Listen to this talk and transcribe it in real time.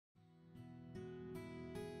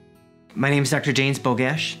My name is Dr. James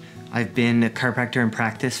Bogash. I've been a chiropractor in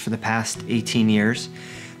practice for the past 18 years.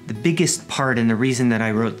 The biggest part and the reason that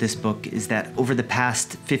I wrote this book is that over the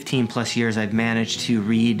past 15 plus years, I've managed to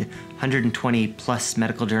read 120 plus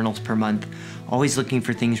medical journals per month, always looking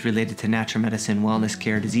for things related to natural medicine, wellness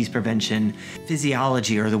care, disease prevention.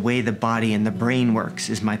 Physiology, or the way the body and the brain works,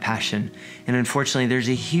 is my passion. And unfortunately, there's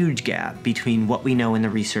a huge gap between what we know in the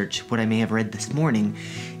research, what I may have read this morning,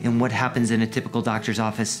 and what happens in a typical doctor's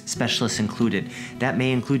office, specialists included. That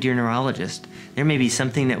may include your neurologist. There may be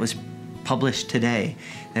something that was published today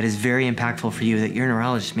that is very impactful for you that your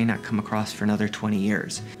neurologist may not come across for another 20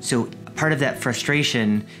 years. So part of that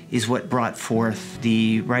frustration is what brought forth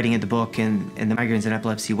the writing of the book and the Migraines and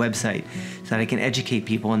Epilepsy website, so that I can educate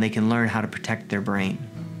people and they can learn how to protect their brain.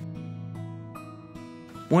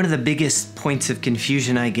 One of the biggest points of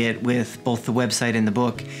confusion I get with both the website and the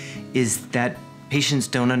book is that patients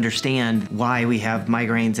don't understand why we have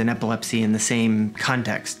migraines and epilepsy in the same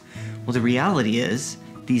context. Well, the reality is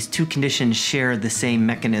these two conditions share the same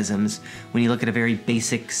mechanisms when you look at a very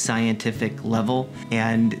basic scientific level.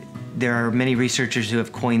 And there are many researchers who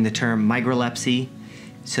have coined the term migralepsy,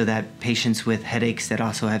 so that patients with headaches that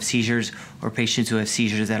also have seizures, or patients who have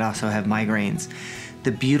seizures that also have migraines.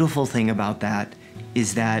 The beautiful thing about that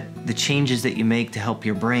is that the changes that you make to help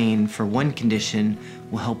your brain for one condition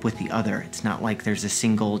will help with the other. It's not like there's a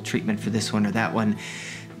single treatment for this one or that one.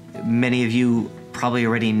 Many of you probably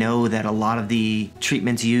already know that a lot of the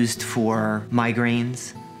treatments used for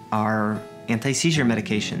migraines are anti-seizure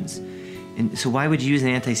medications. And so why would you use an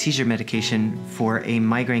anti-seizure medication for a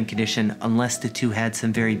migraine condition unless the two had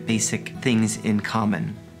some very basic things in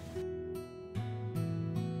common?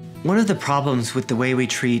 One of the problems with the way we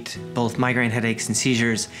treat both migraine headaches and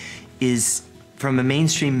seizures is, from a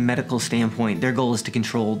mainstream medical standpoint, their goal is to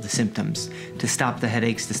control the symptoms, to stop the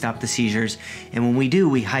headaches, to stop the seizures. And when we do,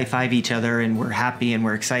 we high-five each other and we're happy and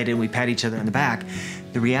we're excited, we pat each other on the back.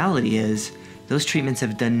 The reality is those treatments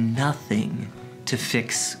have done nothing to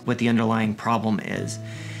fix what the underlying problem is.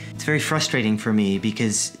 It's very frustrating for me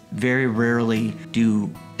because very rarely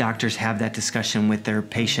do doctors have that discussion with their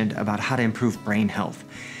patient about how to improve brain health.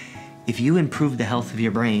 If you improve the health of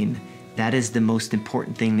your brain, that is the most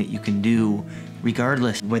important thing that you can do,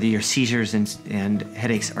 regardless whether your seizures and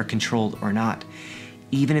headaches are controlled or not.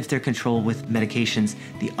 Even if they're controlled with medications,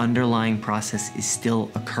 the underlying process is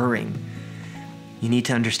still occurring. You need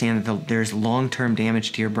to understand that there's long-term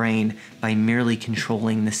damage to your brain by merely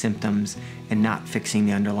controlling the symptoms and not fixing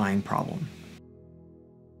the underlying problem.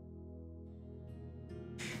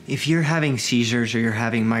 If you're having seizures or you're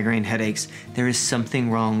having migraine headaches, there is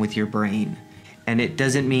something wrong with your brain. And it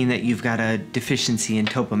doesn't mean that you've got a deficiency in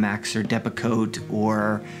Topamax or Depakote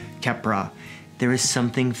or Keppra. There is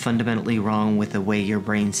something fundamentally wrong with the way your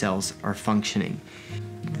brain cells are functioning.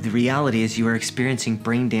 The reality is you are experiencing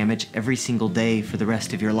brain damage every single day for the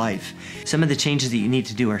rest of your life. Some of the changes that you need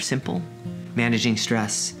to do are simple. Managing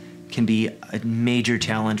stress can be a major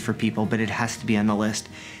challenge for people, but it has to be on the list.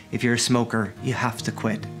 If you're a smoker, you have to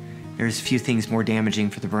quit. There's few things more damaging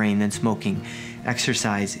for the brain than smoking.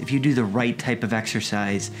 Exercise. If you do the right type of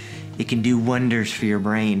exercise, it can do wonders for your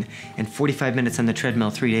brain. And 45 minutes on the treadmill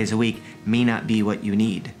 3 days a week may not be what you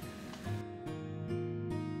need.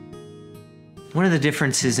 One of the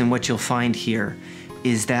differences in what you'll find here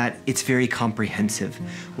is that it's very comprehensive.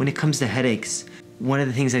 When it comes to headaches, one of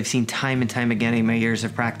the things I've seen time and time again in my years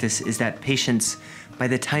of practice is that patients, by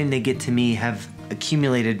the time they get to me, have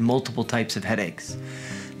accumulated multiple types of headaches.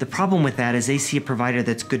 The problem with that is they see a provider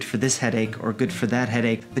that's good for this headache or good for that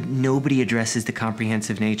headache, but nobody addresses the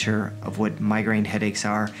comprehensive nature of what migraine headaches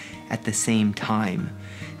are at the same time.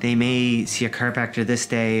 They may see a chiropractor this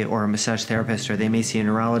day or a massage therapist, or they may see a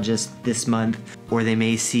neurologist this month, or they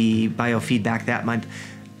may see biofeedback that month,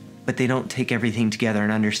 but they don't take everything together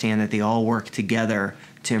and understand that they all work together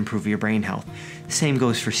to improve your brain health. The same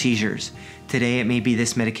goes for seizures. Today it may be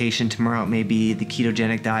this medication, tomorrow it may be the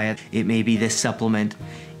ketogenic diet, it may be this supplement.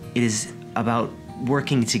 It is about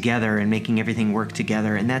working together and making everything work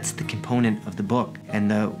together, and that's the component of the book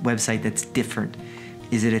and the website that's different,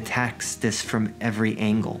 is it attacks this from every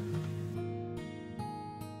angle.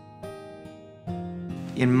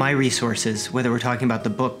 In my resources, whether we're talking about the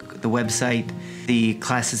book, the website, the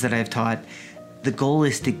classes that I've taught, the goal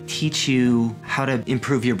is to teach you how to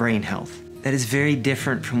improve your brain health. That is very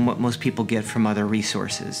different from what most people get from other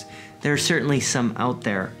resources. There are certainly some out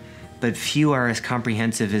there, but few are as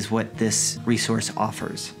comprehensive as what this resource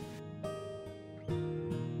offers.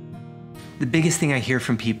 The biggest thing I hear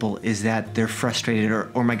from people is that they're frustrated or,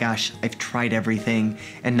 oh my gosh, I've tried everything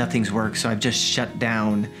and nothing's worked, so I've just shut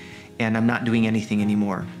down and I'm not doing anything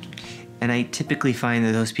anymore. And I typically find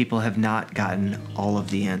that those people have not gotten all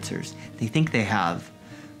of the answers. They think they have,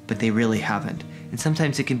 but they really haven't. And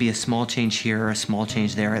sometimes it can be a small change here or a small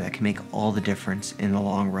change there that can make all the difference in the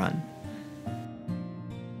long run.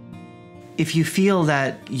 If you feel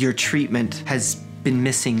that your treatment has been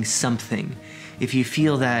missing something, if you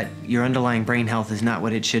feel that your underlying brain health is not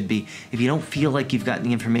what it should be, if you don't feel like you've gotten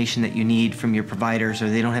the information that you need from your providers or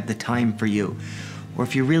they don't have the time for you, or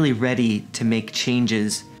if you're really ready to make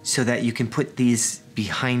changes so that you can put these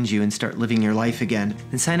behind you and start living your life again,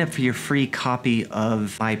 then sign up for your free copy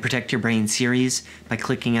of my Protect Your Brain series by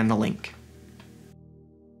clicking on the link.